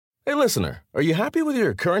Hey, listener, are you happy with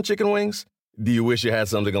your current chicken wings? Do you wish you had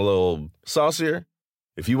something a little saucier?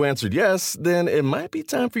 If you answered yes, then it might be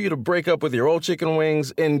time for you to break up with your old chicken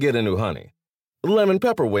wings and get a new honey. Lemon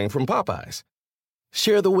pepper wing from Popeyes.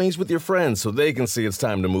 Share the wings with your friends so they can see it's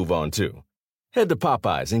time to move on, too. Head to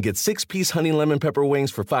Popeyes and get 6-piece honey lemon pepper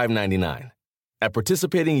wings for $5.99. At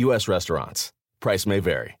participating U.S. restaurants. Price may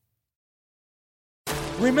vary.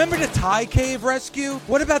 Remember the Thai cave rescue?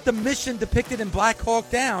 What about the mission depicted in Black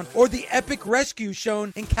Hawk Down or the epic rescue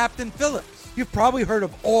shown in Captain Phillips? You've probably heard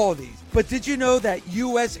of all these, but did you know that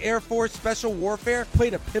U.S. Air Force Special Warfare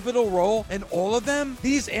played a pivotal role in all of them?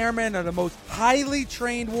 These airmen are the most highly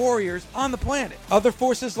trained warriors on the planet. Other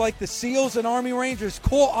forces like the SEALs and Army Rangers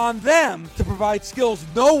call on them to provide skills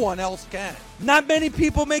no one else can. Not many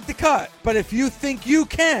people make the cut, but if you think you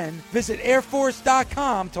can, visit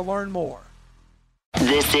airforce.com to learn more.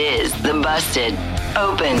 This is the Busted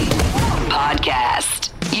Open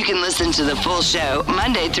Podcast. You can listen to the full show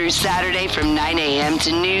Monday through Saturday from 9 a.m.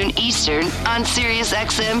 to noon Eastern on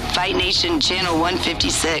SiriusXM Fight Nation Channel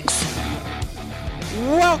 156.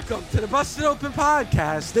 Welcome to the Busted Open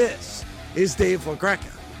Podcast. This is Dave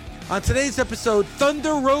LaGreca. On today's episode,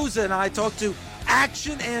 Thunder Rosa and I talked to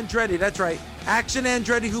Action Andretti. That's right, Action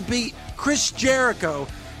Andretti, who beat Chris Jericho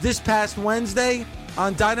this past Wednesday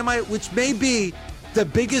on Dynamite, which may be the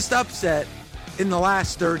biggest upset in the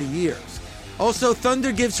last 30 years. Also,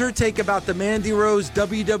 Thunder gives her take about the Mandy Rose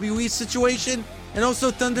WWE situation, and also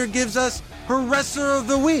Thunder gives us her Wrestler of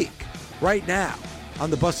the Week right now on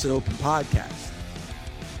the Busted Open Podcast.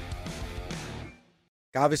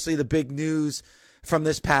 Obviously, the big news from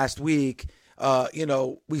this past week,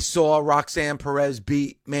 we saw Roxanne Perez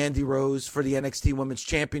beat Mandy Rose for the NXT Women's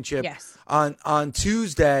Championship on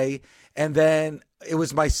Tuesday, and then it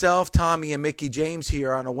was myself, Tommy, and Mickey James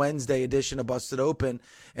here on a Wednesday edition of Busted Open,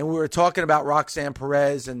 and we were talking about Roxanne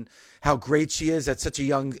Perez and how great she is at such a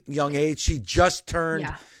young age. She just turned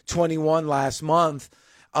 21 last month,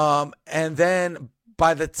 and then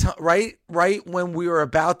by the time right when we were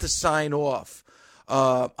about to sign off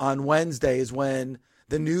on Wednesday is when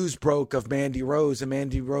the news broke of Mandy Rose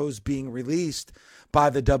being released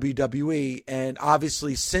by the WWE, and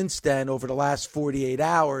obviously since then, over the last 48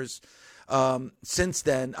 hours. Since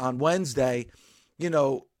then, on Wednesday,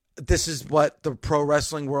 this is what the pro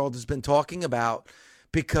wrestling world has been talking about,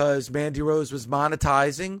 because Mandy Rose was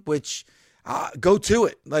monetizing, which go to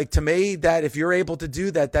it. Like, to me, that if you're able to do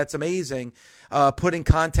that, that's amazing. Putting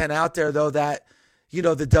content out there, though, that, the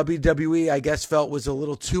WWE, I guess, felt was a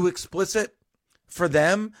little too explicit for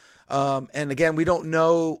them. And again, we don't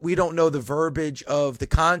know the verbiage of the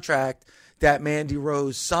contract that Mandy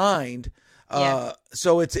Rose signed.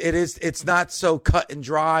 So it's not so cut and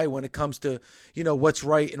dry when it comes to, what's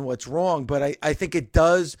right and what's wrong. But I think it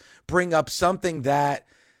does bring up something that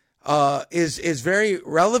is very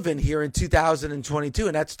relevant here in 2022,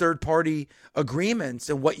 and that's third-party agreements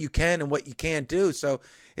and what you can and what you can't do. So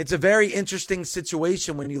it's a very interesting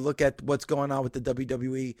situation when you look at what's going on with the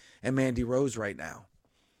WWE and Mandy Rose right now.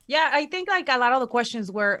 Yeah, I think like a lot of the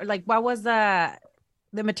questions were like, what was the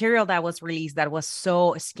material that was released that was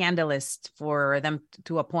so scandalous for them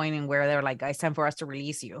to a point in where they're like, it's time for us to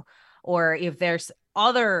release you, or if there's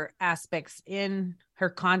other aspects in her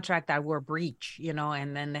contract that were breached,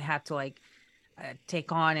 and then they had to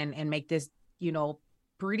take on and make this,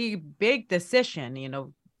 pretty big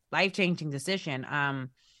decision, life-changing decision.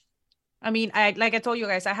 I mean, like I told you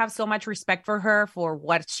guys, I have so much respect for her for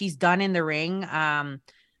what she's done in the ring.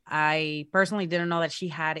 I personally didn't know that she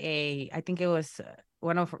had I think it was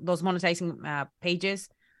one of those monetizing pages.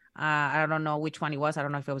 I don't know which one it was. I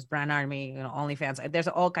don't know if it was Brand Army, OnlyFans. There's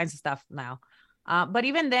all kinds of stuff now. But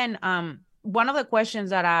even then, one of the questions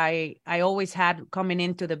that I always had coming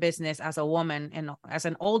into the business as a woman and as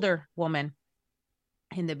an older woman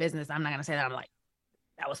in the business, I'm not going to say that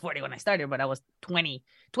I was 40 when I started, but I was 20,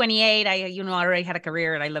 28. I already had a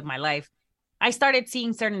career and I lived my life. I started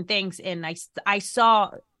seeing certain things, and I saw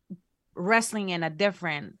wrestling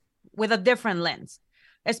with a different lens,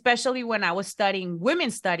 especially when I was studying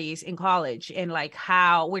women's studies in college, and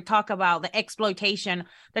how we talk about the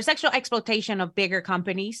sexual exploitation of bigger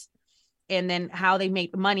companies, and then how they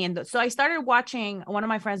make money. And so I started watching. One of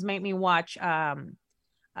my friends made me watch a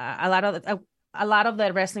lot of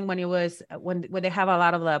the wrestling when they have a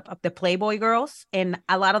lot of the Playboy girls, and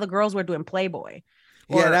a lot of the girls were doing Playboy.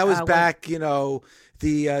 That was back, the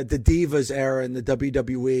Divas era in the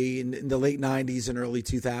WWE in the late 90s and early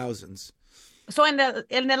 2000s. So in the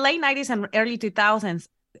late 90s and early 2000s,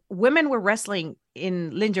 women were wrestling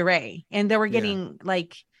in lingerie, and they were getting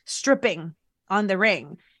stripping on the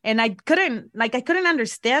ring. And I couldn't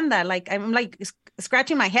understand that. Like, I'm like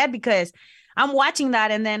scratching my head because I'm watching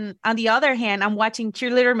that. And then on the other hand, I'm watching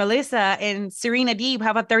cheerleader Melissa and Serena Deeb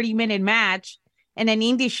have a 30-minute match in an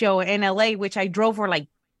indie show in LA, which I drove for like,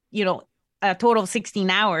 a total of 16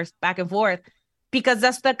 hours back and forth, because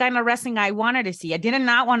that's the kind of wrestling I wanted to see. I did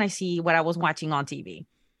not want to see what I was watching on TV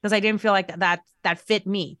because I didn't feel like that fit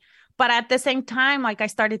me. But at the same time, like, I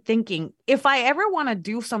started thinking, if I ever want to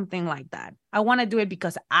do something like that, I want to do it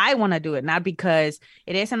because I want to do it, not because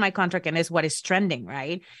it is in my contract and it's what is trending,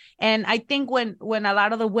 right? And I think when a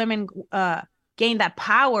lot of the women gain that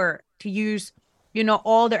power to use,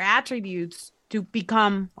 all their attributes to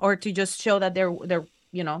become, or to just show that their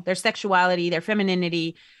sexuality, their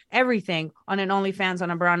femininity, everything on an OnlyFans, on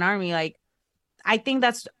a Brown Army, like, I think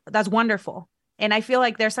that's wonderful. And I feel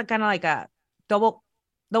like there's a kind of like a double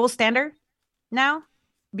standard now,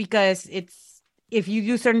 because if you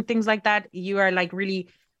do certain things like that, you are like really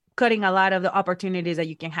cutting a lot of the opportunities that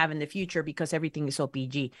you can have in the future, because everything is so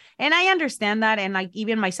PG. And I understand that. And like,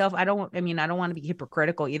 even myself, I don't want to be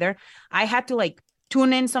hypocritical either. I had to like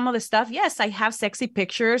tune in some of the stuff. Yes, I have sexy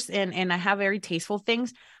pictures and I have very tasteful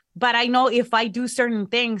things, but I know if I do certain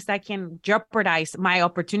things, that can jeopardize my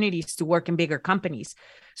opportunities to work in bigger companies.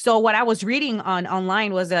 So what I was reading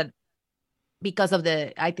online was that because of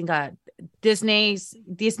Disney's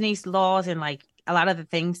laws and like a lot of the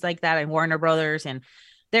things like that, and Warner Brothers, and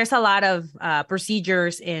there's a lot of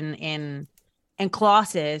procedures and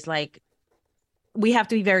clauses. Like, we have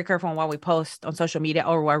to be very careful on what we post on social media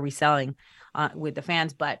or what we're selling with the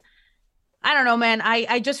fans. But I don't know, man.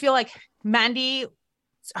 I just feel like Mandy,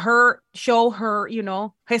 her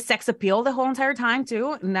sex appeal the whole entire time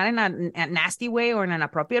too, not in a nasty way or in an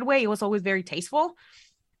appropriate way. It was always very tasteful.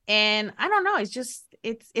 And I don't know, it's just,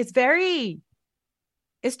 it's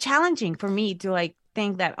challenging for me to like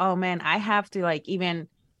think that, oh man, I have to like even,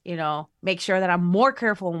 make sure that I'm more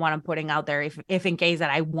careful in what I'm putting out there, if in case that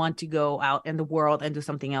I want to go out in the world and do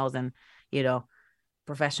something else than,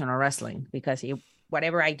 professional wrestling, because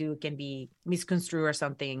whatever I do can be misconstrued or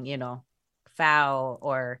something, foul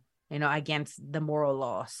or, against the moral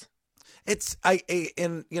laws. It's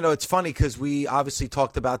funny because we obviously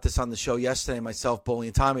talked about this on the show yesterday, myself, Bully,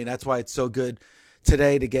 and Tommy, and that's why it's so good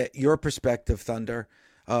today to get your perspective, Thunder,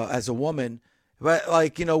 as a woman. But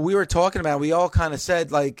like, we were talking about, we all kind of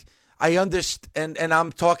said, like, I understand, and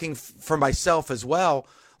I'm talking for myself as well.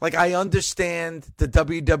 Like, I understand the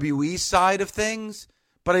WWE side of things,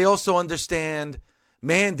 but I also understand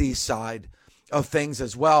Mandy's side of things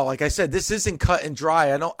as well. Like I said, this isn't cut and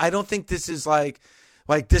dry. I don't think this is like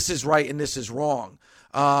this is right and this is wrong.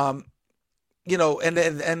 And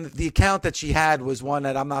the account that she had was one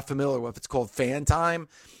that I'm not familiar with. It's called Fan Time.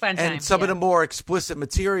 And some of the more explicit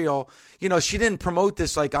material, she didn't promote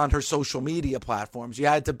this like on her social media platforms. You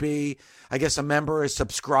had to be, I guess, a member, a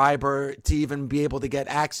subscriber to even be able to get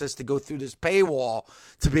access to go through this paywall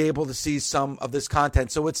to be able to see some of this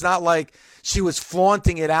content. So it's not like she was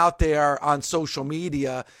flaunting it out there on social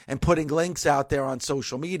media and putting links out there on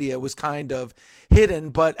social media. It was kind of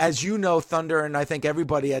hidden. But as you know, Thunder, and I think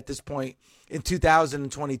everybody at this point in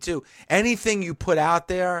 2022, anything you put out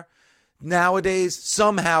there nowadays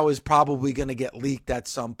somehow is probably going to get leaked at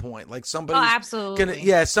some point. Like somebody's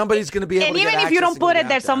absolutely somebody's going to be able and to even get if you don't put it there,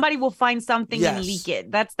 there, somebody will find something and leak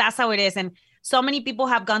it. That's how it is. And so many people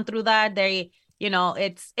have gone through that. They,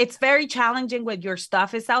 it's very challenging when your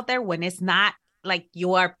stuff is out there, when it's not like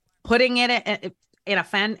you are putting it in a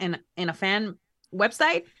fan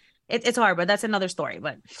website. It's hard, but that's another story.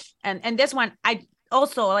 But and this one, I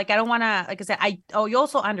also I don't want to, like I said, you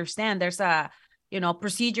also understand there's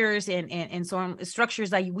procedures and some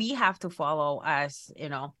structures that we have to follow as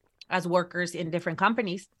workers in different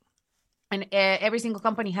companies, and every single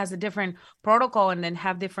company has a different protocol and then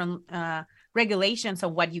have different regulations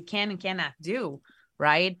of what you can and cannot do,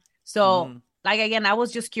 right? So again, I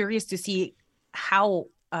was just curious to see how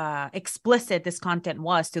explicit this content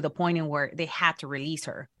was to the point in where they had to release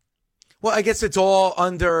her. Well, I guess it's all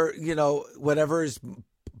under, whatever is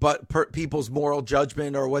people's moral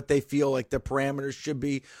judgment or what they feel like the parameters should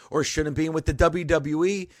be or shouldn't be. And with the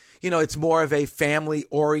WWE, it's more of a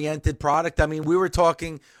family-oriented product. I mean, we were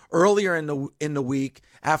talking earlier in the week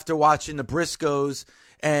after watching the Briscoes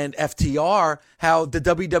and FTR, how the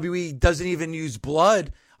WWE doesn't even use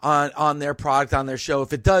blood on their product, on their show.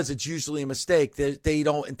 If it does, it's usually a mistake. They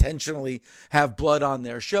don't intentionally have blood on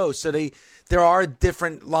their show. So there are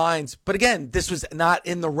different lines. But again, this was not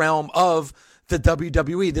in the realm of the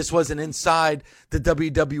WWE. This wasn't inside the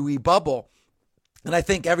WWE bubble. And I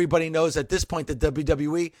think everybody knows at this point that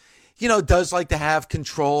WWE does like to have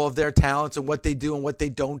control of their talents and what they do and what they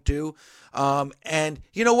don't do. And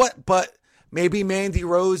you know what? But maybe Mandy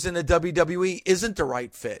Rose in the WWE isn't the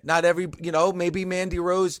right fit. Not every, maybe Mandy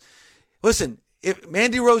Rose. Listen, if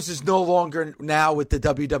Mandy Rose is no longer now with the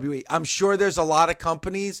WWE, I'm sure there's a lot of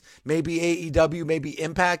companies, maybe AEW, maybe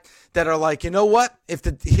Impact, that are like, you know what? If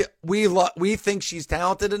we think she's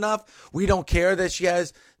talented enough, we don't care that she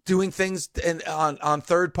has doing things on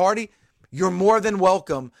third party. You're more than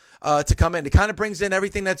welcome to come in. It kind of brings in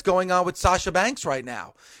everything that's going on with Sasha Banks right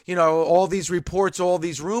now. All these reports, all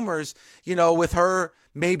these rumors, with her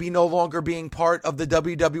maybe no longer being part of the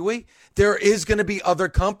WWE. There is going to be other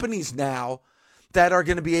companies now that are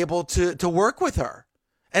going to be able to work with her.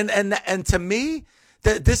 And to me,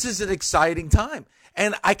 this is an exciting time.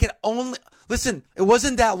 And I can only listen, it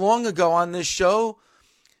wasn't that long ago on this show,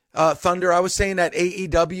 Thunder, I was saying that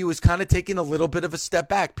AEW is kind of taking a little bit of a step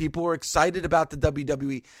back. People were excited about the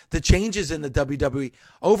WWE, the changes in the WWE.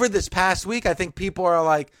 Over this past week, I think people are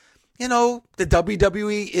like, the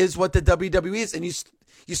WWE is what the WWE is. And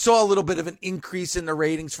you saw a little bit of an increase in the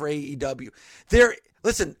ratings for AEW.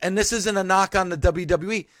 Listen, and this isn't a knock on the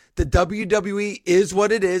WWE. The WWE is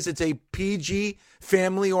what it is. It's a PG,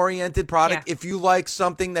 family-oriented product. Yeah. If you like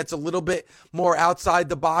something that's a little bit more outside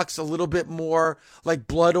the box, a little bit more like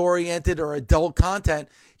blood-oriented or adult content,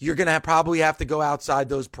 you're going to probably have to go outside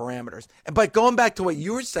those parameters. But going back to what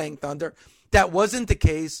you were saying, Thunder, that wasn't the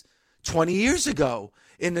case 20 years ago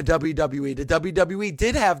in the WWE. The WWE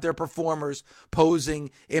did have their performers posing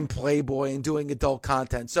in Playboy and doing adult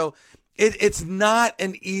content. So it's not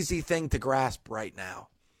an easy thing to grasp right now.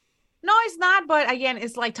 No, it's not. But again,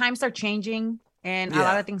 it's like times are changing and a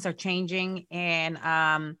lot of things are changing. And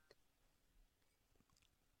I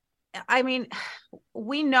mean,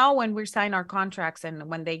 we know when we sign our contracts and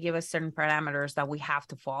when they give us certain parameters that we have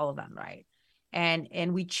to follow them, right?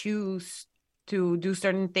 And we choose to do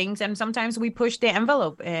certain things. And sometimes we push the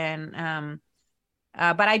envelope. And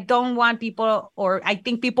but I don't want people, or I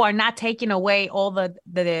think people are not taking away all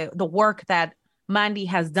the work that Mandy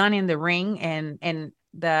has done in the ring and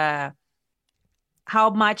the how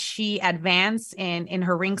much she advanced in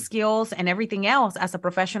her ring skills and everything else as a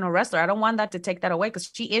professional wrestler. I don't want that to take that away because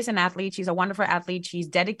she is an athlete. She's a wonderful athlete. She's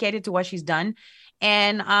dedicated to what she's done.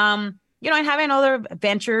 And, and having other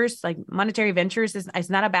ventures, like monetary ventures is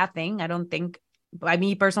not a bad thing. I don't think, by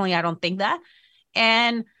me personally, I don't think that.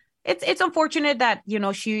 And it's unfortunate that,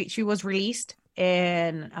 she was released.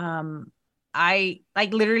 And I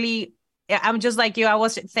like literally, I'm just like you. I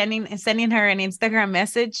was sending her an Instagram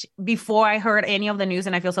message before I heard any of the news,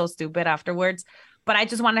 and I feel so stupid afterwards. But I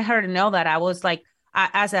just wanted her to know that I was like,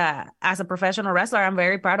 as a professional wrestler, I'm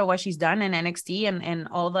very proud of what she's done in NXT and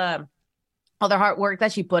all the hard work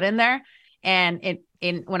that she put in there. And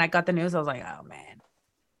when I got the news, I was like, oh man,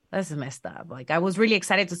 this is messed up. Like I was really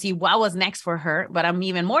excited to see what was next for her, but I'm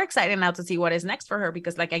even more excited now to see what is next for her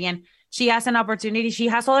because, like again, she has an opportunity. She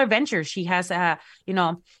has other ventures. She has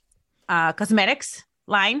cosmetics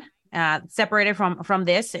line separated from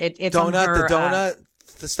this. It's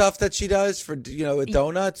the stuff that she does for with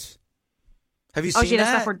donuts. Have you seen she that? Does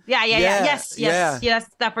stuff for, yes,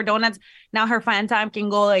 stuff for donuts. Now her fan time can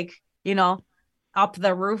go up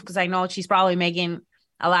the roof because I know she's probably making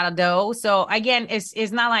a lot of dough. So again,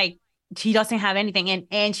 it's not like she doesn't have anything,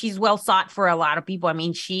 and she's well sought for a lot of people. I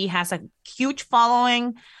mean, she has a huge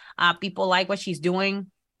following. People like what she's doing.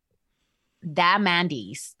 The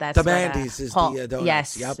Mandy's. That's the Mandy's is Paul, the donuts.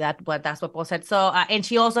 Yes, yep. That's what Paul said. So, and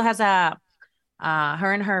she also has her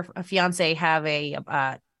and her fiance have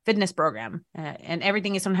a fitness program, and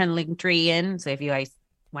everything is on her Linktree. So if you guys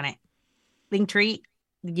want to Linktree,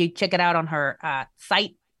 you check it out on her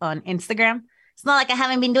site on Instagram. It's not like I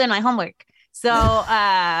haven't been doing my homework. So,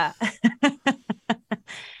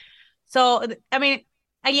 so I mean,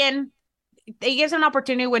 again, it gives an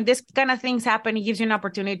opportunity when this kind of things happen. It gives you an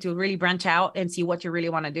opportunity to really branch out and see what you really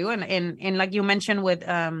want to do. And like you mentioned with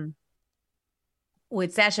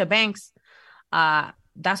Sasha Banks,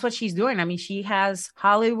 that's what she's doing. I mean, she has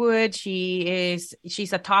Hollywood. She's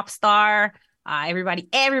a top star.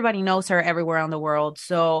 Everybody knows her everywhere in the world.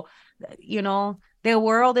 So, the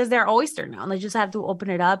world is their oyster now. They just have to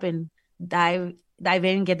open it up and dive in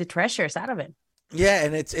and get the treasures out of it. Yeah,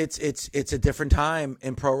 and it's a different time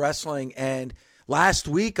in pro wrestling. And last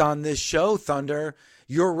week on this show, Thunder,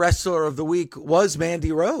 your wrestler of the week was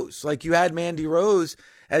Mandy Rose. Like you had Mandy Rose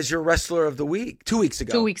as your wrestler of the week 2 weeks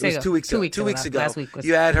ago. 2 weeks ago. 2 weeks ago. Last week was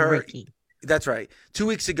you had her. Ricky. That's right. 2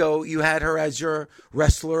 weeks ago, you had her as your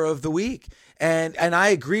wrestler of the week. And I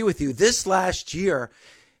agree with you. This last year,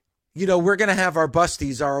 we're going to have our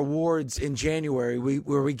Busties, our awards in January,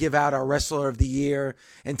 where we give out our Wrestler of the Year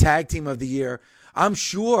and Tag Team of the Year. I'm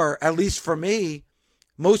sure, at least for me,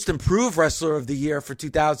 Most Improved Wrestler of the Year for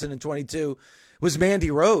 2022 was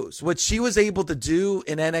Mandy Rose. What she was able to do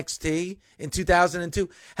in NXT in 2002,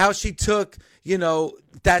 how she took,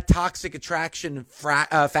 that Toxic Attraction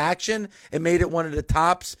faction and made it one of the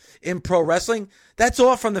tops in pro wrestling. That's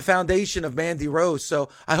all from the foundation of Mandy Rose. So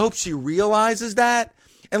I hope she realizes that.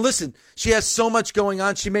 And listen, she has so much going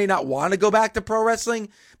on. She may not want to go back to pro wrestling,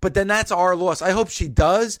 but then that's our loss. I hope she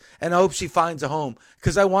does, and I hope she finds a home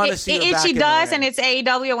because I want to see her if back she in does, the ring. and it's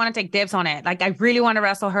AEW, I want to take dibs on it. Like, I really want to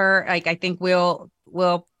wrestle her. Like, I think we'll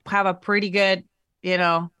have a pretty good,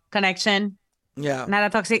 connection. Yeah, not a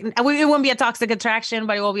toxic. It won't be a toxic attraction,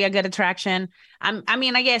 but it will be a good attraction.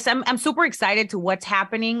 I guess I'm super excited to what's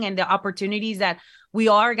happening and the opportunities that we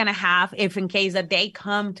are gonna have if in case that they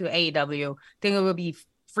come to AEW. I think it will be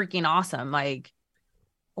freaking awesome. Like,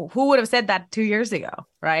 who would have said that 2 years ago,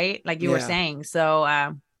 right? Like you were saying.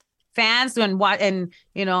 So fans and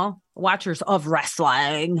watchers of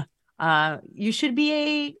wrestling, you should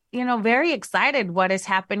be very excited what is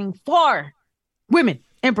happening for women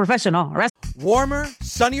in professional wrestling. Warmer,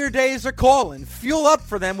 sunnier days are calling. Fuel up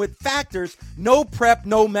for them with Factor's no prep,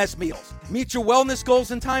 no mess meals. Meet your wellness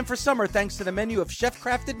goals in time for summer thanks to the menu of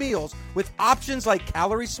chef-crafted meals with options like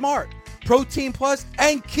Calorie Smart, Protein Plus,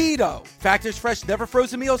 and Keto. Factor's fresh, never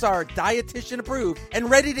frozen meals are dietitian approved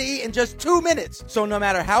and ready to eat in just 2 minutes. So no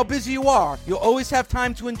matter how busy you are, you'll always have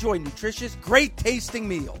time to enjoy nutritious, great tasting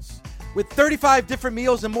meals. With 35 different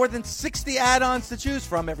meals and more than 60 add-ons to choose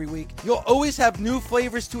from every week, you'll always have new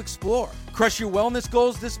flavors to explore. Crush your wellness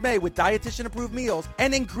goals this May with dietitian-approved meals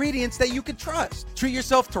and ingredients that you can trust. Treat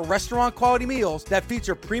yourself to restaurant-quality meals that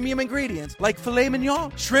feature premium ingredients like filet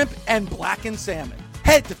mignon, shrimp, and blackened salmon.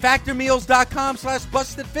 Head to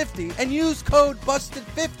factormeals.com/busted50 and use code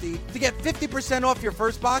busted50 to get 50% off your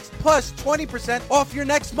first box plus 20% off your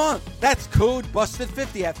next month. That's code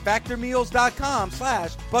busted50 at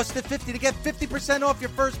factormeals.com/busted50 to get 50% off your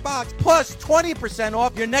first box plus 20%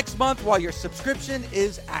 off your next month while your subscription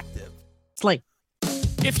is active. Slay.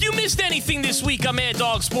 If you missed anything this week on Mad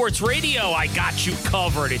Dog Sports Radio, I got you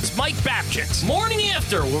covered. It's Mike Babchick's Morning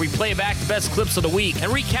After, where we play back the best clips of the week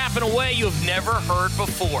and recap in a way you have never heard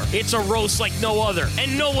before. It's a roast like no other,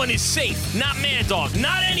 and no one is safe. Not Mad Dog,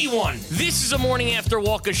 not anyone. This is a Morning After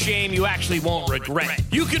walk of shame you actually won't regret.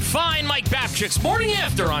 You can find Mike Babchick's Morning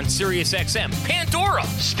After on SiriusXM, Pandora,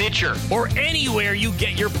 Stitcher, or anywhere you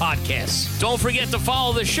get your podcasts. Don't forget to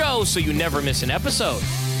follow the show so you never miss an episode.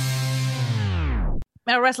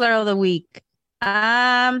 My wrestler of the week.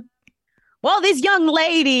 Well, this young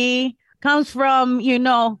lady comes from,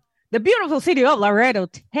 the beautiful city of Laredo,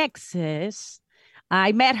 Texas.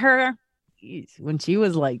 I met her when she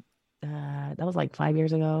was like, that was like 5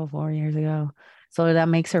 years ago, 4 years ago. So that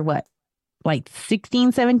makes her what? Like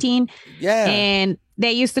 16, 17? Yeah. And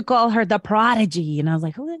they used to call her the Prodigy. And I was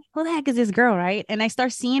like, who the heck is this girl, right? And I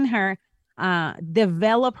start seeing her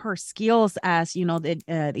develop her skills as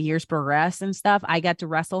the years progress and stuff. I got to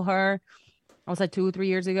wrestle her. I was like 2 or 3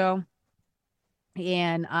 years ago,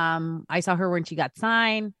 and I saw her when she got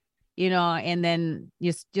signed, and then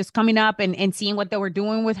just coming up and seeing what they were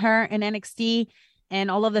doing with her in NXT, and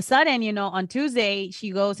all of a sudden, on Tuesday she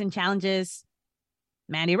goes and challenges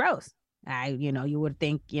Mandy Rose. You would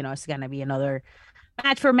think it's gonna be another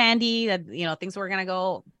match for Mandy, that things were gonna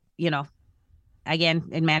go again,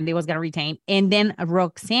 and Mandy was going to retain. And then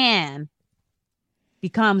Roxanne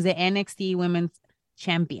becomes the NXT Women's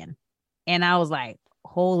Champion. And I was like,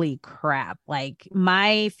 holy crap. Like,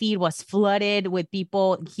 my feed was flooded with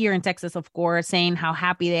people here in Texas, of course, saying how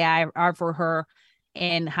happy they are for her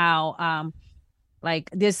and how,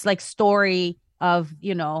 this story of,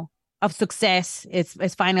 of success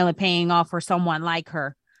is finally paying off for someone like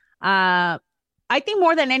her. I think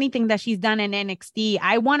more than anything that she's done in NXT,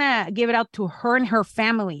 I want to give it out to her and her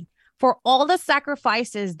family for all the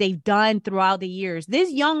sacrifices they've done throughout the years.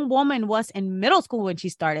 This young woman was in middle school when she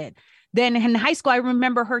started. Then in high school, I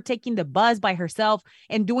remember her taking the bus by herself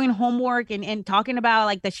and doing homework and talking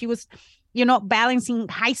about that she was, balancing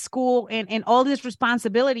high school and all these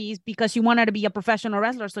responsibilities because she wanted to be a professional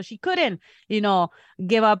wrestler. So she couldn't,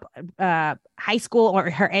 give up high school or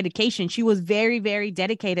her education. She was very, very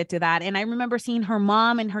dedicated to that. And I remember seeing her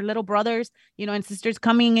mom and her little brothers, and sisters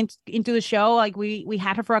coming into the show. Like we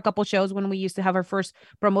had her for a couple shows when we used to have our first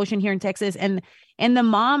promotion here in Texas. And the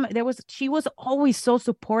mom, she was always so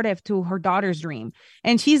supportive to her daughter's dream.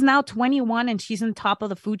 And she's now 21 and she's on top of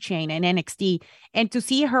the food chain in NXT. And to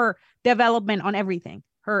see her development on everything,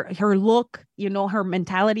 her look, her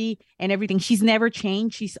mentality and everything. She's never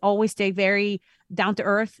changed. She's always stayed very down to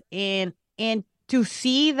earth, and to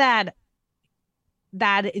see that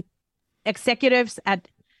executives at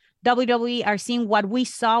WWE are seeing what we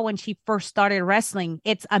saw when she first started wrestling,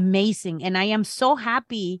 it's amazing. And I am so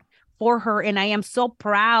happy for her, and I am so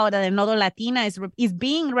proud that another Latina is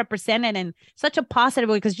being represented in such a positive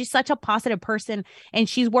way, because she's such a positive person, and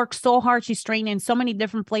she's worked so hard. She's trained in so many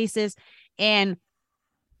different places, and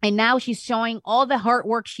now she's showing all the hard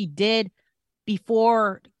work she did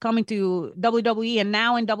before coming to WWE, and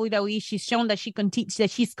now in WWE, she's shown that that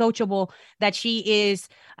she's coachable, that she is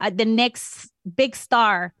the next big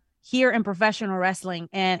star here in professional wrestling.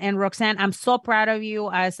 And Roxanne, I'm so proud of you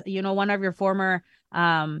as one of your former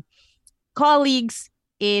colleagues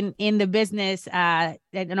in the business.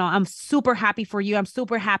 I'm super happy for you. I'm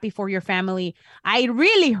super happy for your family. I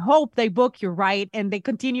really hope they book you right and they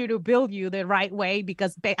continue to build you the right way,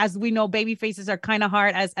 because as we know, baby faces are kind of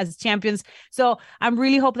hard as champions. So I'm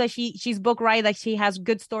really hope that she's booked right, that she has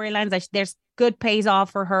good storylines, that there's good pays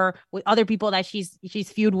off for her with other people that she's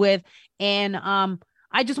feud with. And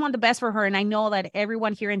I just want the best for her. And I know that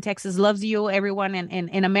everyone here in Texas loves you. Everyone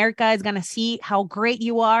in America is going to see how great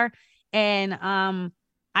you are. And I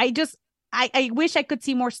wish I could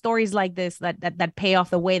see more stories like this that pay off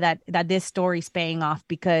the way that this story is paying off,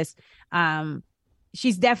 because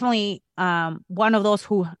she's definitely one of those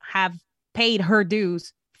who have paid her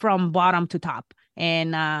dues from bottom to top.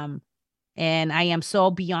 And I am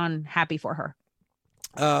so beyond happy for her.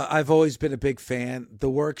 I've always been a big fan. The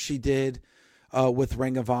work she did with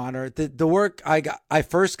Ring of Honor, the work I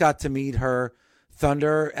first got to meet her,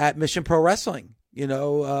 Thunder, at Mission Pro Wrestling.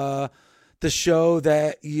 The show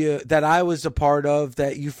that I was a part of,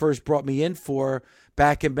 that you first brought me in for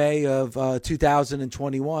back in May of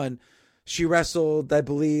 2021. She wrestled, I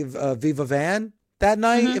believe, Viva Van that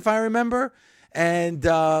night, if I remember. And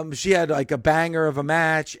she had like a banger of a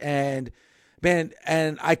match. And man,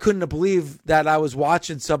 and I couldn't believe that I was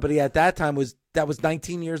watching somebody at that time that was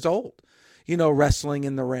 19 years old, wrestling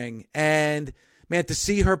in the ring. And man, to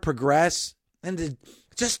see her progress and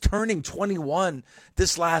just turning 21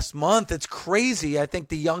 this last month, it's crazy. I think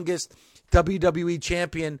the youngest WWE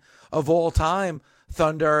champion of all time,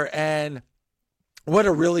 Thunder, and what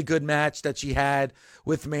a really good match that she had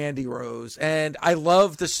with Mandy Rose. And I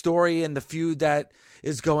love the story and the feud that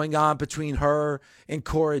is going on between her and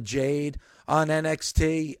Cora Jade on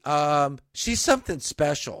NXT. She's something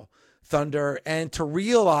special, Thunder, and to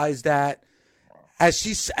realize that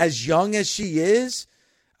as young as she is,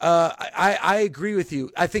 I agree with you.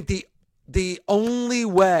 I think the only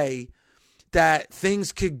way that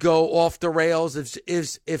things could go off the rails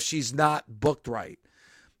is if she's not booked right.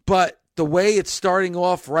 But the way it's starting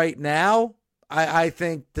off right now, I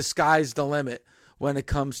think the sky's the limit when it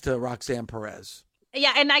comes to Roxanne Perez.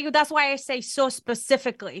 Yeah, and that's why I say so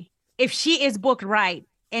specifically, if she is booked right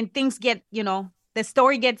and things get, the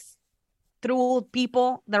story gets through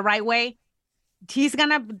people the right way, she's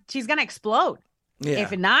gonna explode. Yeah.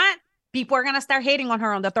 If not, people are gonna start hating on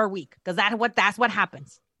her on the third week, because that's what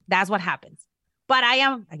happens. That's what happens. But I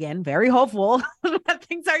am, again, very hopeful that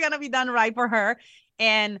things are gonna be done right for her,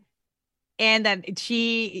 and that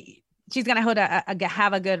she's gonna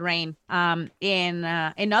have a good reign.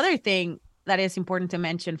 Another thing that is important to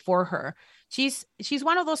mention for her, she's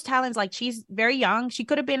one of those talents. Like, she's very young. She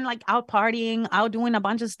could have been like out partying, out doing a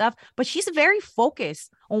bunch of stuff, but she's very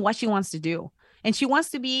focused on what she wants to do, and she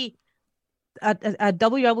wants to be a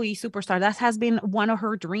WWE superstar. That has been one of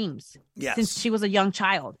her dreams since she was a young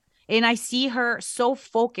child. And I see her so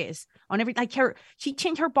focused on everything. Like, she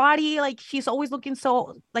changed her body. Like, she's always looking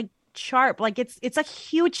so like sharp. Like, it's a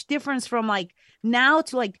huge difference from like now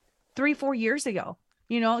to like 3-4 years ago.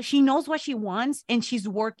 She knows what she wants and she's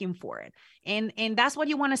working for it. And that's what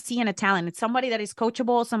you want to see in a talent. It's somebody that is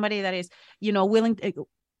coachable, somebody that is,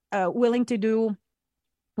 willing to do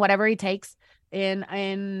whatever it takes.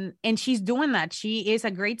 And she's doing that. She is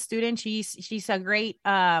a great student. She's a great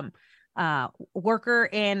worker,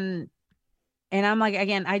 and I'm like,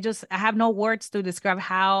 again, I have no words to describe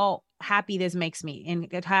how happy this makes me, and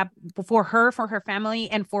it for her, for her family,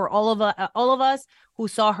 and for all of us who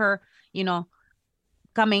saw her,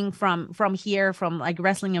 coming from here, from like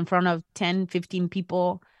wrestling in front of 10-15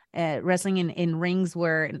 people, wrestling in rings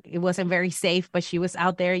where it wasn't very safe, but she was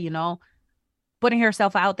out there, putting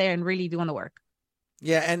herself out there and really doing the work.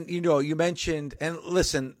 Yeah. And, you mentioned, and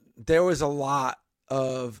listen, there was a lot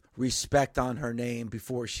of respect on her name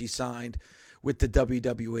before she signed with the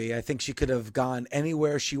WWE. I think she could have gone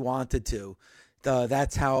anywhere she wanted to.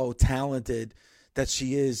 That's how talented that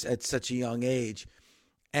she is at such a young age.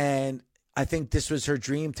 And I think this was her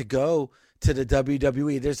dream to go to the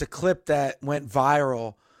WWE. There's a clip that went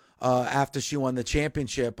viral after she won the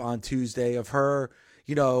championship on Tuesday of her,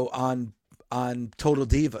 on Total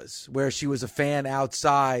Divas, where she was a fan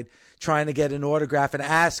outside trying to get an autograph and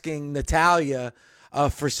asking Natalya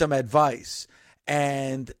for some advice,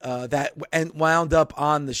 and that wound up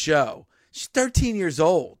on the show. She's 13 years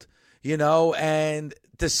old, and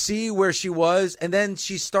to see where she was, and then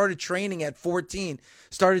she started training at 14,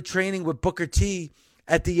 started training with Booker T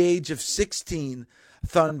at the age of 16,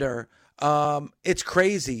 Thunder. It's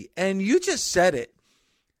crazy. And you just said it.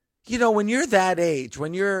 When you're that age,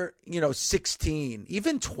 when you're, 16,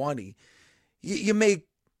 even 20, you make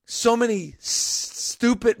so many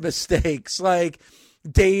stupid mistakes, like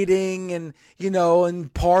dating and,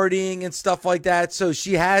 and partying and stuff like that. So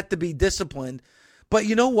she had to be disciplined. But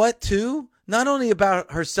you know what, too? Not only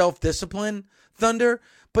about her self-discipline, Thunder,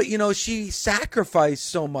 but, she sacrificed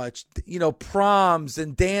so much, proms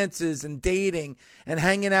and dances and dating and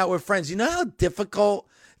hanging out with friends. You know how difficult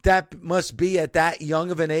that must be at that young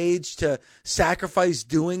of an age to sacrifice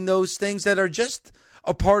doing those things that are just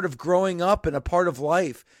a part of growing up and a part of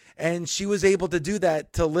life. And she was able to do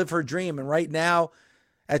that to live her dream. And right now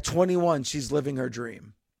at 21, she's living her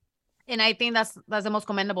dream. And I think that's the most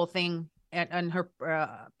commendable thing and her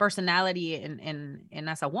personality and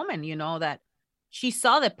as a woman, that she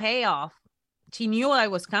saw the payoff. She knew I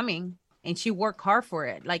was coming and she worked hard for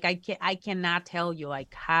it. Like I cannot tell you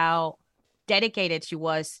like how dedicated she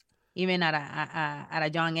was even at a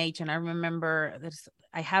young age. And I remember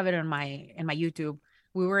I have it in my YouTube.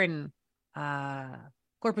 We were in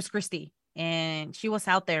Corpus Christi and she was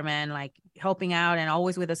out there, man, like helping out and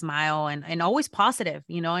always with a smile and always positive,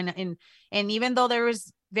 and even though there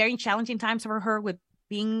was very challenging times for her with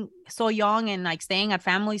being so young and like staying at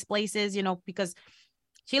families' places, because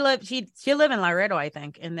she lived in Laredo, I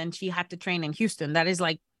think. And then she had to train in Houston. That is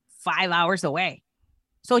like 5 hours away.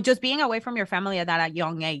 So just being away from your family at that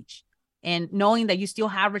young age and knowing that you still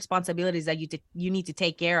have responsibilities that you need to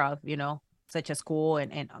take care of, such as school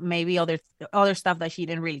and maybe other stuff that she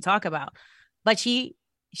didn't really talk about. But she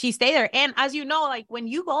stayed there. And as you know, like when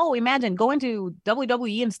you imagine going to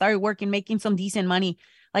WWE and start working, making some decent money,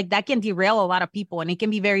 like that can derail a lot of people. And it can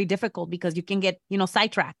be very difficult because you can get,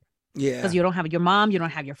 sidetracked. Yeah. Because you don't have your mom, you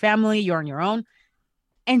don't have your family, you're on your own.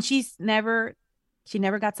 And she never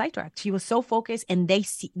got sidetracked. She was so focused and they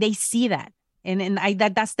see that. And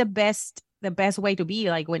that's the best way to be.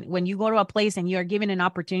 Like when you go to a place and you're given an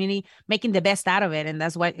opportunity, making the best out of it. And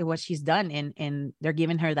that's what she's done. And they're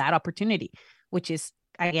giving her that opportunity, which is,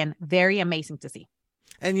 again, very amazing to see.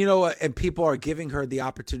 And, and people are giving her the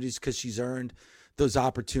opportunities because she's earned those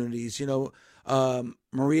opportunities.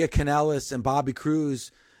 Maria Kanellis and Bobby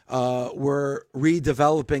Cruz were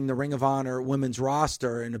redeveloping the Ring of Honor women's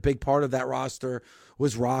roster. And a big part of that roster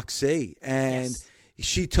was Roxy. And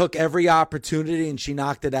she took every opportunity and she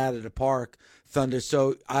knocked it out of the park, Thunder.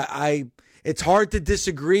 So it's hard to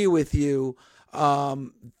disagree with you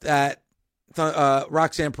that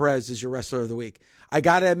Roxanne Perez is your wrestler of the week. I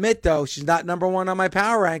got to admit, though, she's not number one on my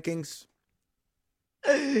power rankings.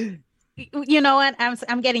 You know what?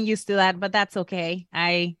 I'm getting used to that, but that's okay.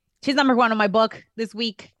 She's number one on my book this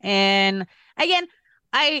week. And again,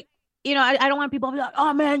 I don't want people to be like,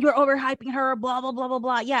 oh man, you're overhyping her, blah, blah, blah, blah,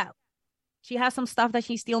 blah. Yeah. She has some stuff that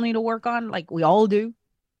she still need to work on, like we all do,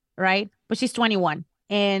 right? But she's 21.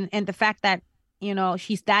 And the fact that,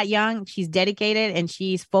 she's that young, she's dedicated and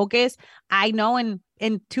she's focused. I know in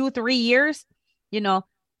 2-3 years,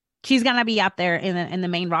 she's going to be up there in the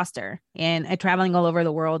main roster and traveling all over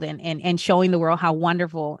the world and showing the world how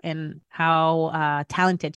wonderful and how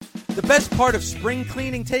talented. The best part of spring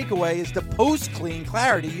cleaning takeaway is the post-clean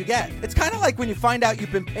clarity you get. It's kind of like when you find out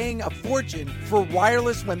you've been paying a fortune for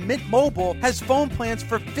wireless when Mint Mobile has phone plans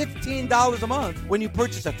for $15 a month when you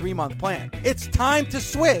purchase a 3-month plan. It's time to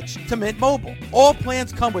switch to Mint Mobile. All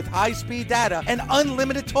plans come with high-speed data and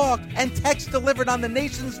unlimited talk and text delivered on the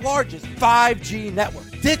nation's largest 5G network.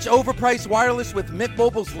 Ditch overpriced wireless with Mint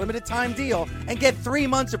Mobile's limited time deal and get 3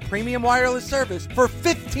 months of premium wireless service for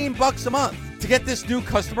 $15 a month. To get this new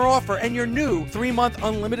customer offer and your new 3-month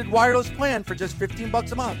unlimited wireless plan for just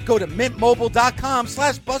 $15 a month, go to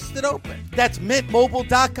mintmobile.com/bustedopen. That's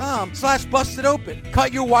mintmobile.com/bustedopen.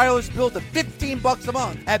 Cut your wireless bill to $15 a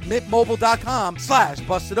month at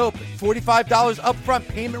mintmobile.com/bustedopen. $45 upfront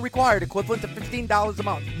payment required, equivalent to $15 a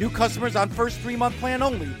month. New customers on first 3-month plan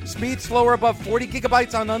only. Speed slower above 40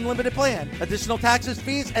 gigabytes on unlimited plan. Additional taxes,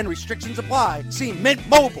 fees, and restrictions apply. See Mint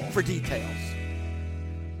Mobile for details.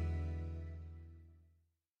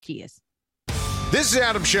 She is. This is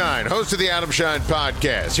Adam Shine, host of the Adam Shine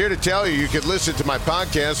Podcast. Here to tell you can listen to my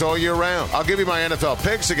podcast all year round. I'll give you my NFL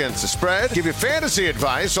picks against the spread, give you fantasy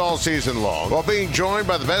advice all season long, while being joined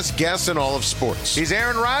by the best guests in all of sports. He's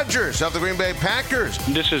Aaron Rodgers of the Green Bay Packers.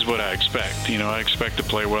 This is what I expect. I expect to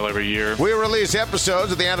play well every year. We release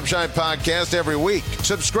episodes of the Adam Shine Podcast every week.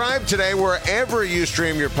 Subscribe today wherever you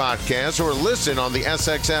stream your podcasts or listen on the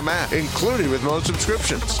SXM app, included with most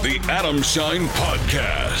subscriptions. The Adam Shine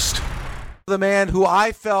Podcast. The man who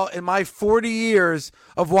I felt in my 40 years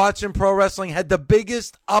of watching pro wrestling had the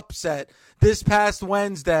biggest upset this past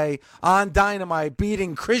Wednesday on Dynamite,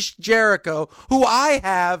 beating Chris Jericho, who I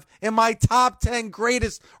have in my top 10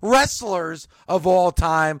 greatest wrestlers of all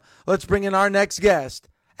time. Let's bring in our next guest,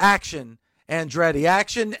 Action Andretti.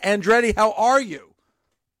 Action Andretti, how are you?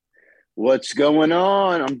 What's going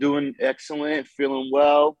on? I'm doing excellent, feeling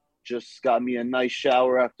well. Just got me a nice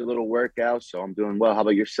shower after a little workout, so I'm doing well. How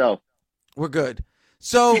about yourself? We're good.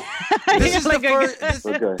 So this is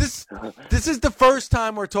this is the first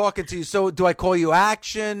time we're talking to you. So do I call you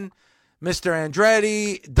Action, Mr.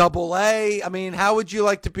 Andretti, Double A? I mean, how would you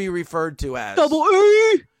like to be referred to as? Double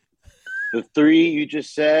A. The three you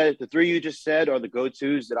just said are the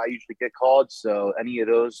go-tos that I usually get called. So any of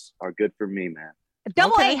those are good for me, man.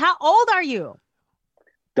 Double A, how old are you?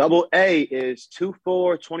 Double A is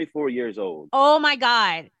 24 years old. Oh my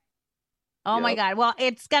God. My God. Well,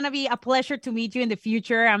 it's going to be a pleasure to meet you in the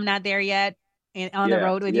future. I'm not there yet on the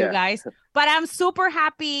road with you guys, but I'm super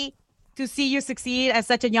happy to see you succeed at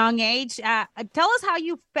such a young age. Tell us how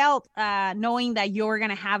you felt knowing that you were going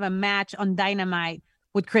to have a match on Dynamite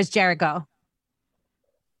with Chris Jericho.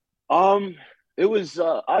 It was,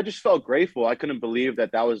 I just felt grateful. I couldn't believe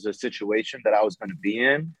that was a situation that I was going to be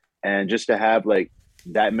in. And just to have like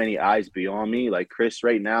that many eyes be on me, like Chris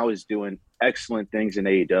right now is doing excellent things in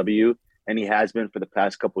AEW. And he has been for the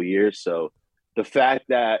past couple of years. So the fact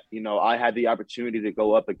that, I had the opportunity to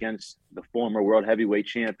go up against the former world heavyweight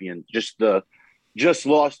champion, just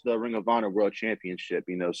lost the Ring of Honor World Championship,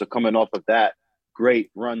 so coming off of that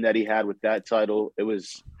great run that he had with that title, it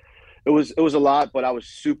was a lot, but I was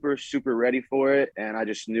super, super ready for it. And I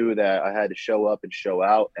just knew that I had to show up and show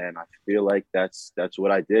out. And I feel like that's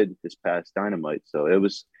what I did this past Dynamite. So it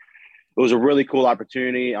was a really cool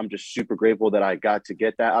opportunity. I'm just super grateful that I got to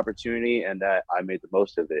get that opportunity and that I made the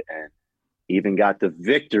most of it and even got the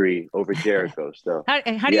victory over Jericho. So how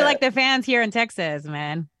do you like the fans here in Texas,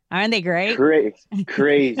 man? Aren't they great?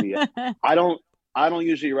 Crazy. I don't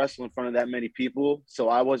usually wrestle in front of that many people, so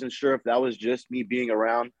I wasn't sure if that was just me being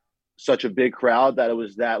around such a big crowd that it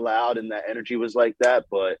was that loud and that energy was like that.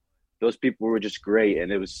 But those people were just great,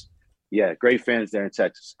 and it was. Yeah, great fans there in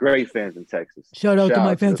Texas. Great fans in Texas. Shout out to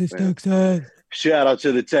my fans in Texas. Shout out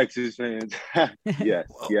to the Texas fans. Yes.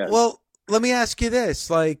 Well, let me ask you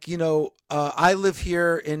this. I live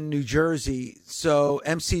here in New Jersey, so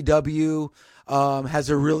MCW has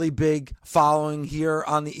a really big following here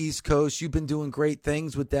on the East Coast. You've been doing great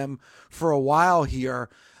things with them for a while here.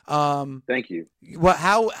 Thank you.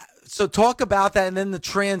 So talk about that and then the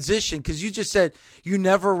transition, because you just said you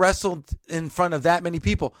never wrestled in front of that many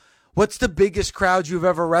people. What's the biggest crowd you've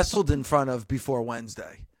ever wrestled in front of before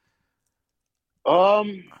Wednesday?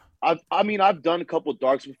 I've done a couple of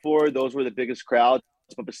darks before. Those were the biggest crowds.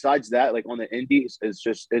 But besides that, like on the indies,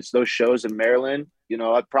 it's those shows in Maryland.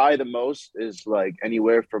 Probably the most is like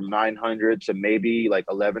anywhere from 900 to maybe like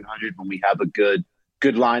 1,100 when we have a good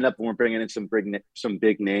lineup and we're bringing in some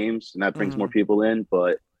big names, and that brings more people in.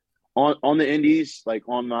 But on the indies, like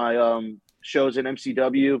on my shows in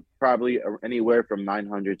MCW, probably anywhere from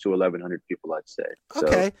 900 to 1,100 people, I'd say.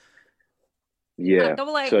 Okay. So, yeah.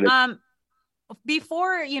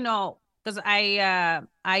 Before, because I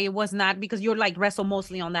was not, because you're like wrestle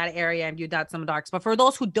mostly on that area and you did some darks. But for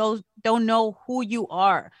those who don't know who you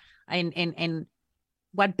are and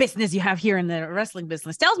what business you have here in the wrestling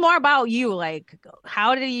business, tell us more about you. Like,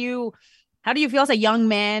 how do you feel as a young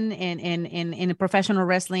man in professional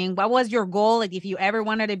wrestling? What was your goal? Like, if you ever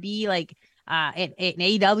wanted to be like in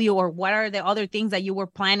AEW, or what are the other things that you were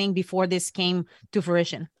planning before this came to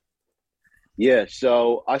fruition? Yeah,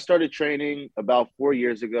 so I started training about 4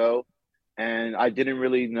 years ago, and I didn't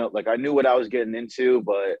really know, like I knew what I was getting into,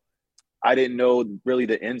 but I didn't know really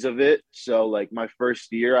the ends of it. So like my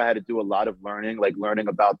first year, I had to do a lot of learning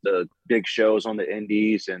about the big shows on the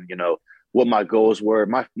indies and, what my goals were.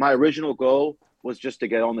 My original goal was just to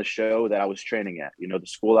get on the show that I was training at, the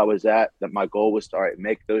school I was at, that my goal was to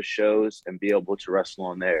make those shows and be able to wrestle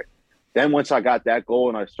on there. Then once I got that goal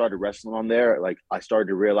and I started wrestling on there, like I started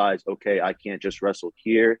to realize, okay, I can't just wrestle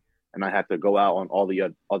here, and I have to go out on all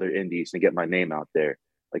the other indies and get my name out there.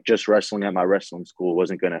 like just wrestling at my wrestling school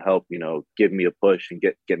wasn't going to help, give me a push and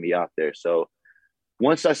get me out there. So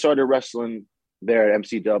once I started wrestling there at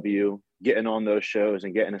MCW, getting on those shows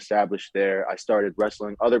and getting established there, I started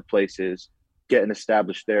wrestling other places, getting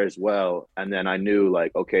established there as well. And then I knew,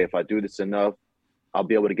 like, okay, if I do this enough, I'll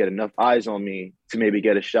be able to get enough eyes on me to maybe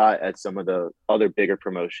get a shot at some of the other bigger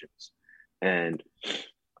promotions. And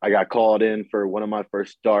I got called in for one of my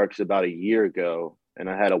first darks about a year ago, and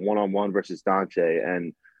I had a one-on-one versus Dante.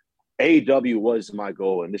 And AEW was my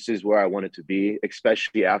goal, and this is where I wanted to be,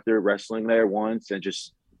 especially after wrestling there once and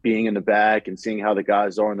just being in the back and seeing how the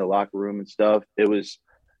guys are in the locker room and stuff. It was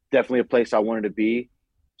definitely a place I wanted to be.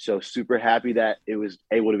 So super happy that it was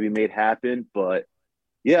able to be made happen. But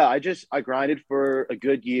yeah, I grinded for a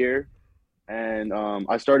good year, and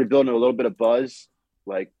I started building a little bit of buzz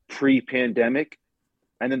like pre-pandemic,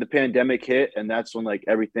 and then the pandemic hit, and that's when like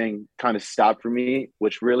everything kind of stopped for me,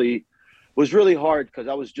 which really was really hard because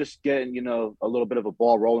I was just getting, a little bit of a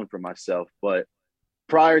ball rolling for myself. But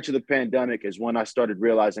prior to the pandemic is when I started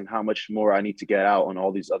realizing how much more I need to get out on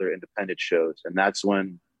all these other independent shows. And that's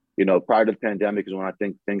when, prior to the pandemic is when I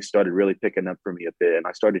think things started really picking up for me a bit. And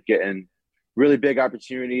I started getting really big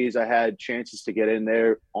opportunities. I had chances to get in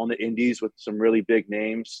there on the indies with some really big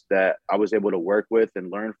names that I was able to work with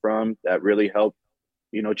and learn from that really helped,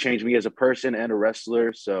 change me as a person and a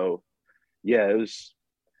wrestler. So yeah, it was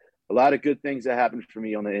a lot of good things that happened for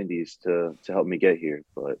me on the indies to help me get here.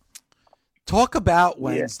 But talk about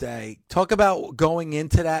Wednesday. Yeah. Talk about going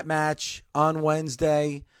into that match on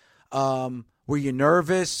Wednesday. Were you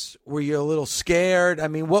nervous? Were you a little scared? I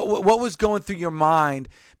mean, what was going through your mind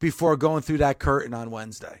before going through that curtain on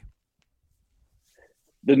Wednesday?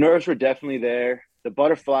 The nerves were definitely there. The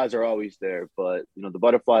butterflies are always there, but the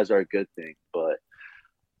butterflies are a good thing. But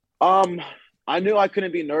I knew I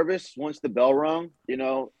couldn't be nervous once the bell rung.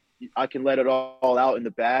 I can let it all out in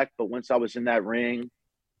the back, but once I was in that ring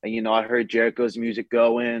and, I heard Jericho's music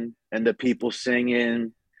going and the people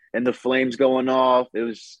singing and the flames going off,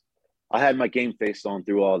 I had my game face on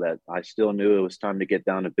through all that. I still knew it was time to get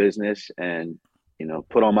down to business and,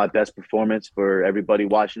 put on my best performance for everybody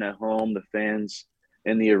watching at home, the fans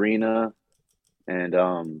in the arena. And,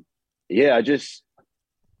 I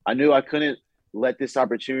knew I couldn't let this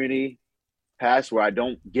opportunity pass where I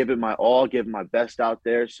don't give it my all, give my best out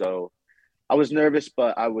there. So I was nervous,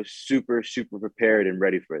 but I was super, super prepared and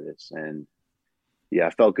ready for this. And yeah,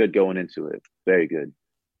 I felt good going into it. Very good.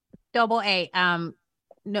 Double A,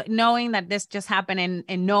 knowing that this just happened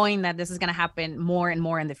and knowing that this is going to happen more and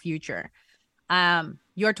more in the future.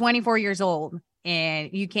 You're 24 years old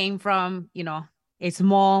and you came from, a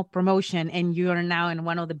small promotion and you are now in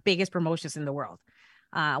one of the biggest promotions in the world.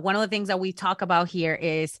 One of the things that we talk about here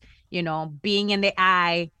is, being in the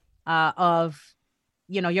eye of,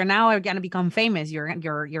 you're now going to become famous.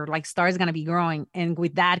 Your like star is going to be growing. And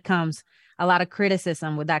with that comes a lot of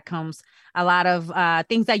criticism. With that comes a lot of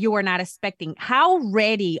things that you were not expecting. How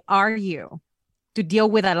ready are you to deal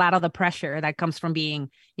with a lot of the pressure that comes from being,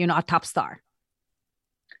 a top star?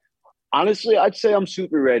 Honestly, I'd say I'm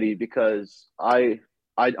super ready because I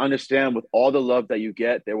understand with all the love that you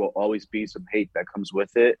get, there will always be some hate that comes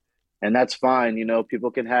with it. And that's fine.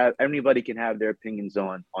 Anybody can have their opinions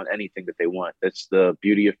on anything that they want. That's the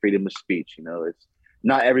beauty of freedom of speech. It's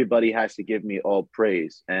not everybody has to give me all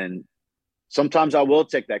praise. And sometimes I will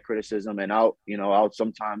take that criticism and I'll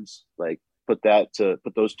sometimes like put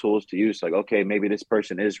those tools to use. Like, okay, maybe this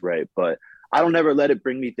person is right, but I don't ever let it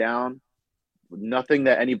bring me down. Nothing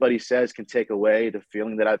that anybody says can take away the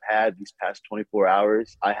feeling that I've had these past 24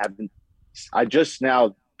 hours. I just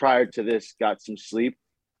now, prior to this, got some sleep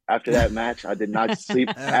after that match. I did not sleep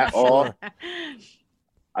at all.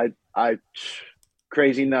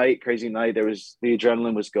 Crazy night. The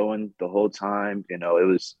adrenaline was going the whole time. It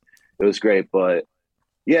was great, but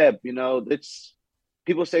yeah, it's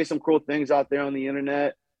people say some cruel things out there on the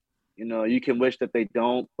internet. You can wish that they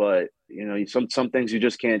don't, but some things you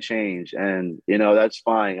just can't change. And, that's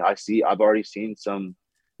fine. I've already seen some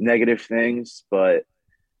negative things, but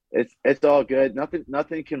it's all good.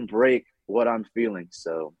 Nothing can break what I'm feeling.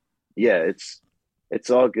 So yeah, it's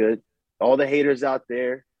all good. All the haters out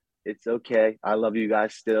there, it's okay. I love you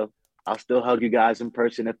guys still. I'll still hug you guys in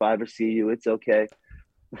person if I ever see you. It's okay.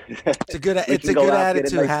 It's a good attitude.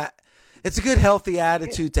 It's a good, healthy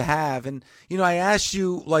attitude to have. And, I asked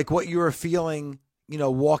you like what you were feeling,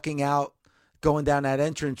 walking out, going down that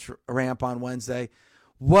entrance ramp on Wednesday.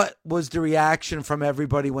 What was the reaction from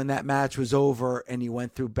everybody when that match was over and you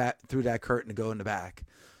went through that curtain to go in the back?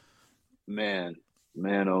 Man,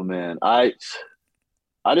 oh man. I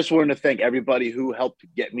just wanted to thank everybody who helped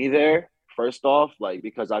get me there. First off,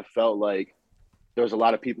 because I felt like there was a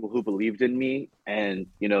lot of people who believed in me and,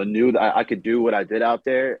 you know, knew that I could do what I did out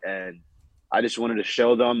there. And I just wanted to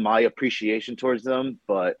show them my appreciation towards them.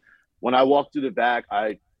 But when I walked through the back,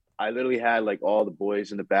 I literally had like all the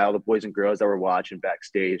boys in the battle, the boys and girls that were watching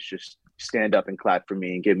backstage, just stand up and clap for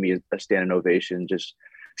me and give me a standing ovation, just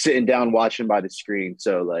sitting down watching by the screen.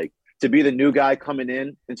 So like to be the new guy coming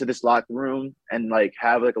into this locker room and like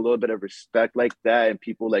have like a little bit of respect like that, and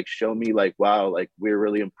people like show me like, wow, like we're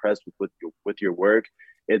really impressed with your work.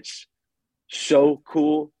 It's so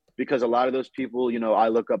cool because a lot of those people, you know, I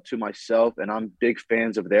look up to myself and I'm big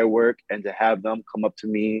fans of their work, and to have them come up to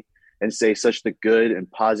me and say such the good and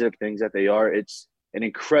positive things that they are, it's an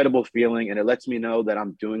incredible feeling. And it lets me know that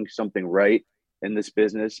I'm doing something right in this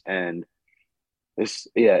business. And it's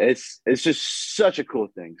just such a cool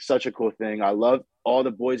thing. I love all the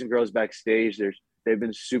boys and girls backstage. They've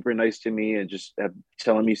been super nice to me and just have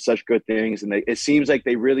telling me such good things. And it seems like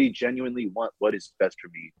they really genuinely want what is best for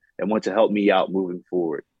me and want to help me out moving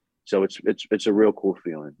forward. So it's a real cool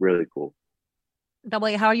feeling, really cool. Double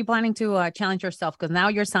A, how are you planning to challenge yourself? Because now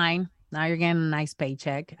you're signed. Now you're getting a nice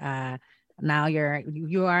paycheck. Now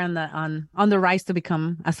you are on the rise to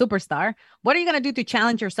become a superstar. What are you going to do to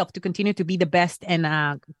challenge yourself to continue to be the best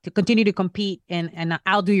and to continue to compete and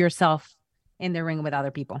outdo yourself in the ring with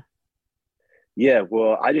other people? Yeah,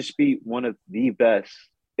 well, I just beat one of the best,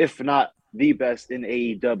 if not the best in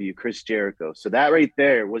AEW, Chris Jericho. So that right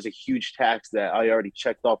there was a huge task that I already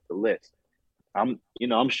checked off the list.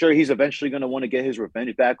 I'm sure he's eventually going to want to get his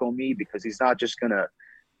revenge back on me, because he's not just going to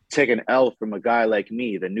take an L from a guy like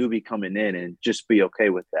me, the newbie coming in, and just be okay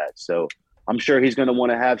with that. So I'm sure he's going to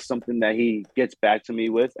want to have something that he gets back to me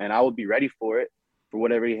with, and I will be ready for it, for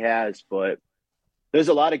whatever he has. But there's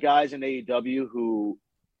a lot of guys in AEW who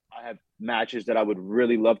I have matches that I would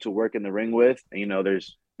really love to work in the ring with. And, you know,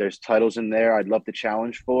 there's titles in there I'd love to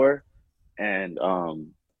challenge for. And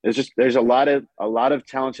there's a lot of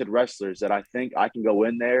talented wrestlers that I think I can go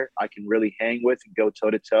in there, I can really hang with and go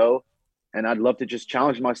toe to toe. And I'd love to just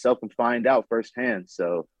challenge myself and find out firsthand.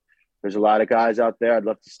 So there's a lot of guys out there I'd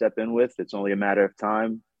love to step in with. It's only a matter of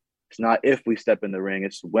time. It's not if we step in the ring,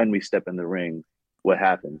 it's when we step in the ring, what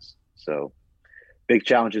happens. So big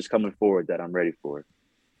challenges coming forward that I'm ready for.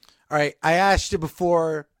 All right. I asked you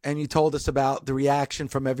before, and you told us about the reaction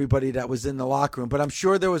from everybody that was in the locker room. But I'm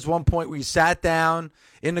sure there was one point where you sat down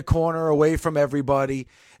in the corner away from everybody,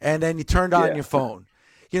 and then you turned on your phone.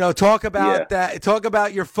 You know, talk about that. Talk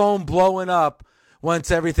about your phone blowing up once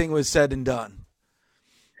everything was said and done.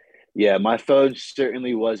 Yeah, my phone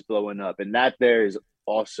certainly was blowing up. And that there is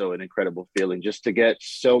also an incredible feeling, just to get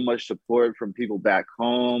so much support from people back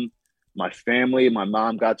home. My family, my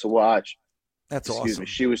mom got to watch. That's awesome.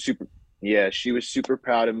 She was super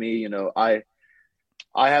proud of me. You know, I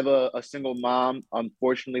have a single mom.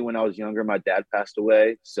 Unfortunately, when I was younger, my dad passed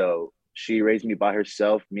away. So she raised me by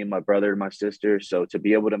herself, me and my brother and my sister. So to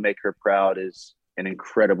be able to make her proud is an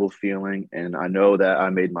incredible feeling. And I know that I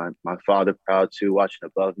made my father proud too, watching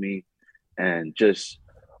above me, and just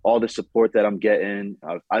all the support that I'm getting.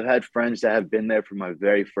 I've had friends that have been there for my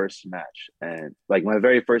very first match. And like my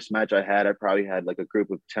very first match I probably had like a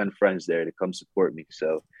group of 10 friends there to come support me.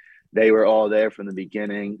 So they were all there from the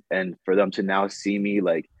beginning. And for them to now see me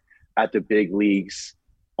like at the big leagues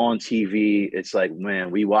on TV, it's like, man,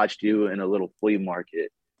 we watched you in a little flea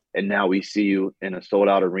market, and now we see you in a sold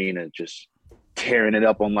out arena just tearing it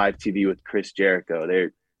up on live TV with Chris Jericho.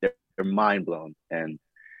 They're mind blown. And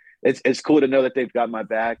it's cool to know that they've got my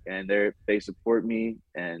back and they support me,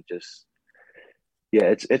 and just,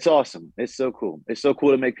 yeah, it's awesome. It's so cool. It's so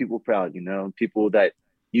cool to make people proud, you know, people that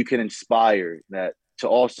you can inspire, that to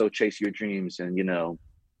also chase your dreams and, you know,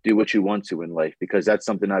 do what you want to in life, because that's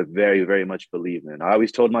something I very, very much believe in. I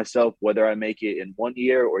always told myself, whether I make it in 1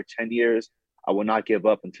 year or 10 years, I will not give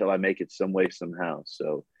up until I make it some way, somehow.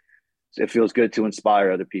 So it feels good to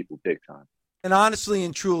inspire other people big time. And honestly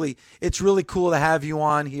and truly, it's really cool to have you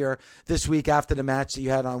on here this week after the match that you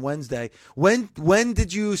had on Wednesday. When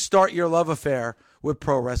did you start your love affair with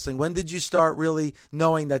pro wrestling? When did you start really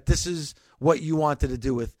knowing that this is what you wanted to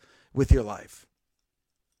do with your life?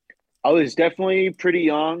 I was definitely pretty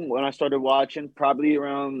young when I started watching, probably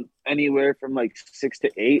around anywhere from like 6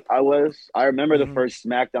 to 8. I remember the first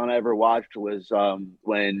SmackDown I ever watched was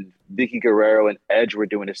when Vicky Guerrero and Edge were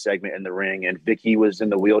doing a segment in the ring, and Vicky was in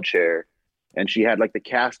the wheelchair and she had like the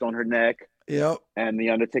cast on her neck. Yep. And the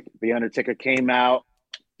Undertaker came out,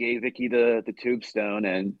 gave Vicky the tombstone,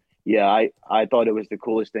 and yeah, I thought it was the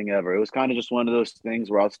coolest thing ever. It was kind of just one of those things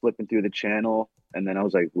where I was flipping through the channel, and then I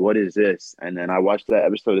was like, what is this? And then I watched that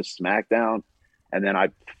episode of SmackDown, and then I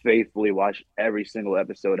faithfully watched every single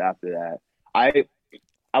episode after that.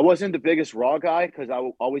 I wasn't the biggest Raw guy because I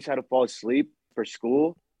always had to fall asleep for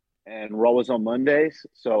school, and Raw was on Mondays.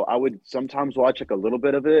 So I would sometimes watch like a little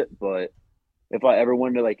bit of it, but if I ever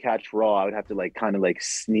wanted to like catch Raw, I would have to like kind of like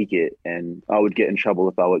sneak it, and I would get in trouble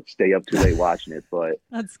if I would stay up too late watching it. But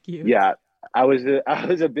that's cute. Yeah, I was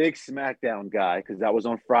a big SmackDown guy because that was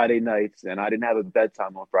on Friday nights, and I didn't have a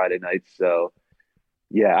bedtime on Friday nights. So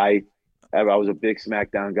yeah, I was a big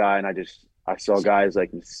SmackDown guy, and I saw guys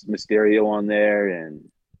like Mysterio on there, and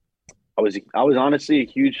I was honestly a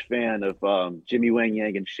huge fan of Jimmy Wang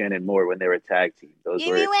Yang and Shannon Moore when they were a tag team.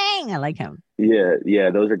 Jimmy Wang, I like him.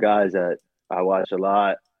 Yeah, those are guys that I watch a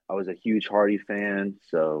lot. I was a huge Hardy fan,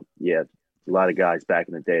 so yeah, a lot of guys back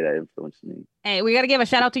in the day that influenced me. Hey, we got to give a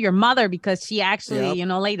shout out to your mother because she actually,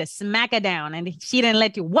 laid a smacker down, and she didn't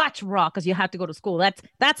let you watch Raw because you have to go to school.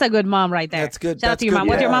 That's a good mom right there. That's good. Shout out to your mom.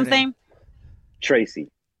 What's your mom's name? Tracy.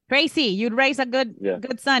 Tracy, you'd raise a good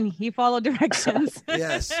son. He followed directions.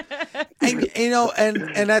 Yes. And,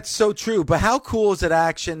 and that's so true. But how cool is it,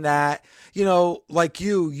 Action, that, like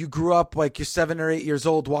you grew up like you're 7 or 8 years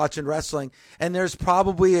old watching wrestling, and there's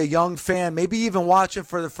probably a young fan, maybe even watching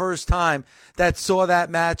for the first time, that saw that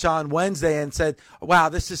match on Wednesday and said, wow,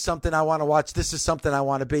 this is something I want to watch. This is something I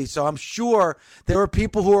want to be. So I'm sure there were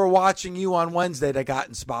people who were watching you on Wednesday that got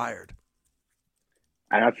inspired.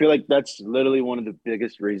 And I feel like that's literally one of the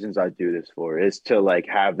biggest reasons I do this for, is to like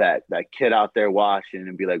have that kid out there watching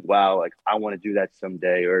and be like, wow, like I want to do that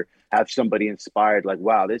someday, or have somebody inspired like,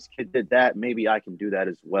 wow, this kid did that. Maybe I can do that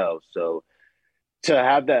as well. So to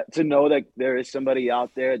have that, to know that there is somebody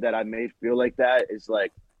out there that I may feel like that is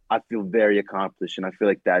like, I feel very accomplished. And I feel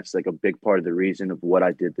like that's like a big part of the reason of what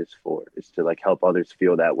I did this for, is to like help others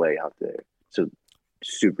feel that way out there. So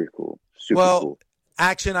super cool. Super cool.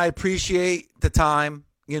 Action, I appreciate the time.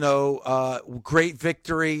 Great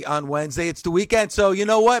victory on Wednesday. It's the weekend, so you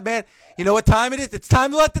know what, man? You know what time it is? It's time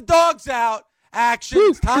to let the dogs out. Action.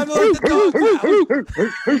 It's time to let the dogs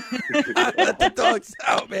out. Let the dogs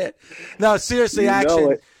out, man. No, seriously,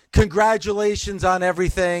 Action. Congratulations on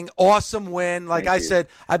everything. Awesome win. Like I said,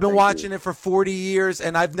 I've been watching it for 40 years,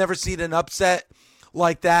 and I've never seen an upset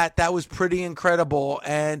like that. That was pretty incredible,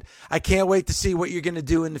 and I can't wait to see what you're going to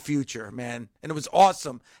do in the future, man. And it was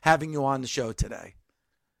awesome having you on the show today.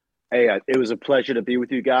 Hey, it was a pleasure to be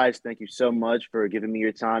with you guys. Thank you so much for giving me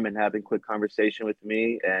your time and having a quick conversation with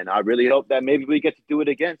me. And I really hope that maybe we get to do it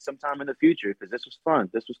again sometime in the future, because this was fun.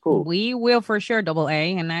 This was cool. We will for sure, Double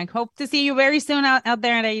A. And I hope to see you very soon out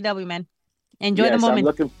there at AEW, man. Enjoy the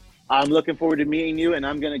moment. I'm looking forward to meeting you, and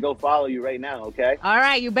I'm going to go follow you right now, okay? All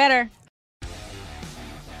right, you better.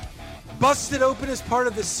 Busted Open is part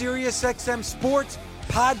of the SiriusXM Sports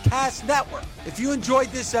Podcast Network. If you enjoyed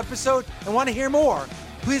this episode and want to hear more,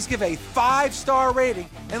 please give a 5-star rating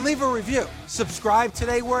and leave a review. Subscribe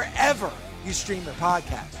today wherever you stream your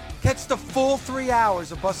podcast. Catch the full 3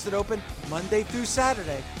 hours of Busted Open Monday through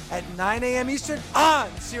Saturday at 9 a.m. Eastern on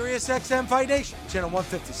SiriusXM Fight Nation, channel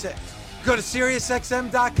 156. Go to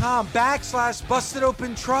SiriusXM.com/Busted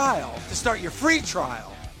Open Trial to start your free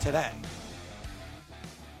trial today.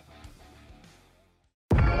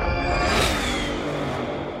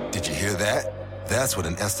 Did you hear that? That's what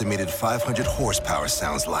an estimated 500 horsepower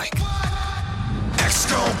sounds like.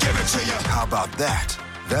 X-Gon, give it to you. How about that?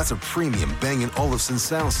 That's a premium Bang & Olufsen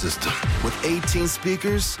sound system with 18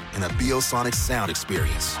 speakers and a Biosonic sound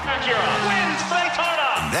experience. Acura wins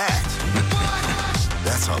Daytona. And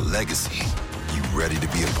that's our legacy. You ready to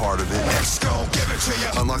be a part of it? X-Gon, give it to you.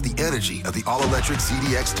 Unlock the energy of the all-electric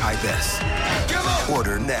ZDX Type S.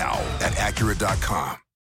 Order now at Acura.com.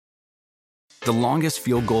 The longest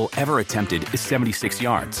field goal ever attempted is 76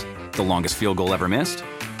 yards. The longest field goal ever missed?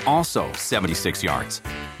 Also 76 yards.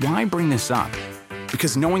 Why bring this up?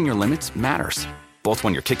 Because knowing your limits matters, both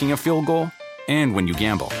when you're kicking a field goal and when you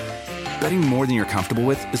gamble. Betting more than you're comfortable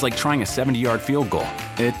with is like trying a 70-yard field goal.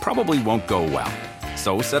 It probably won't go well.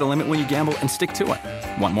 So set a limit when you gamble and stick to it.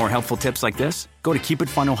 Want more helpful tips like this? Go to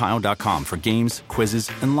keepitfunohio.com for games,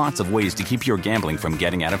 quizzes, and lots of ways to keep your gambling from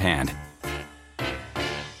getting out of hand.